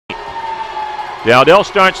Dowdell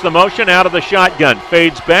starts the motion out of the shotgun.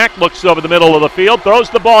 Fades back, looks over the middle of the field, throws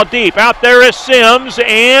the ball deep. Out there is Sims,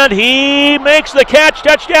 and he makes the catch.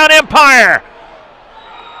 Touchdown, Empire!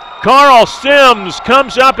 Carl Sims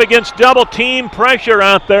comes up against double team pressure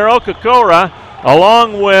out there. Okakora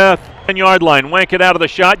along with 10-yard line. Wank it out of the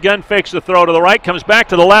shotgun, fakes the throw to the right, comes back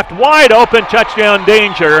to the left, wide open, touchdown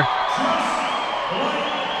Danger.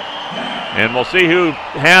 And we'll see who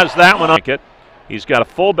has that one on it. He's got a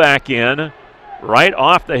fullback in, right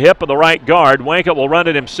off the hip of the right guard. Wankett will run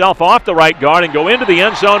it himself off the right guard and go into the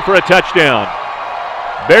end zone for a touchdown.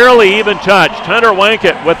 Barely even touched. Hunter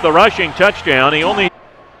Wankett with the rushing touchdown.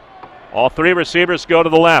 All three receivers go to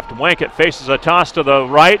the left. Wankett faces a toss to the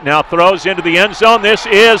right, now throws into the end zone. This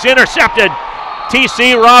is intercepted.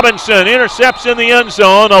 T.C. Robinson intercepts in the end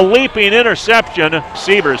zone, a leaping interception.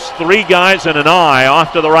 Receivers, three guys and an eye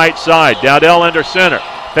off to the right side. Dowdell under center,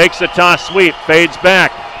 fakes the toss sweep, fades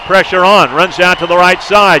back, pressure on, runs out to the right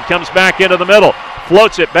side, comes back into the middle,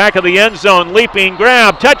 floats it back of the end zone, leaping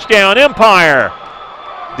grab, touchdown Empire.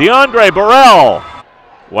 DeAndre Burrell.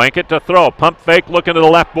 Wankett to throw, pump fake, looking to the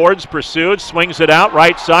left boards, pursued, swings it out,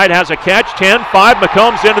 right side, has a catch, 10-5,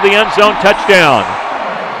 McCombs into the end zone, touchdown.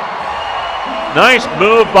 Nice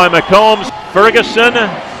move by McCombs, Ferguson,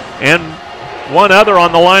 and one other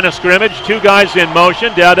on the line of scrimmage, two guys in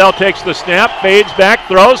motion. Dowdell takes the snap, fades back,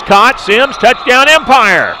 throws, caught, Sims, touchdown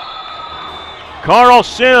Empire. Carl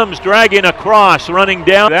Sims dragging across, running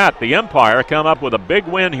down that. The Empire come up with a big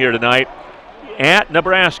win here tonight at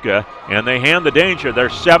Nebraska, and they hand the Danger their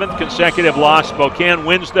 7th consecutive loss. Spokane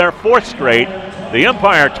wins their 4th straight. The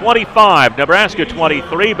Empire 25, Nebraska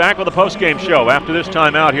 23. Back with a postgame show after this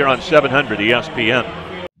timeout here on 700 ESPN.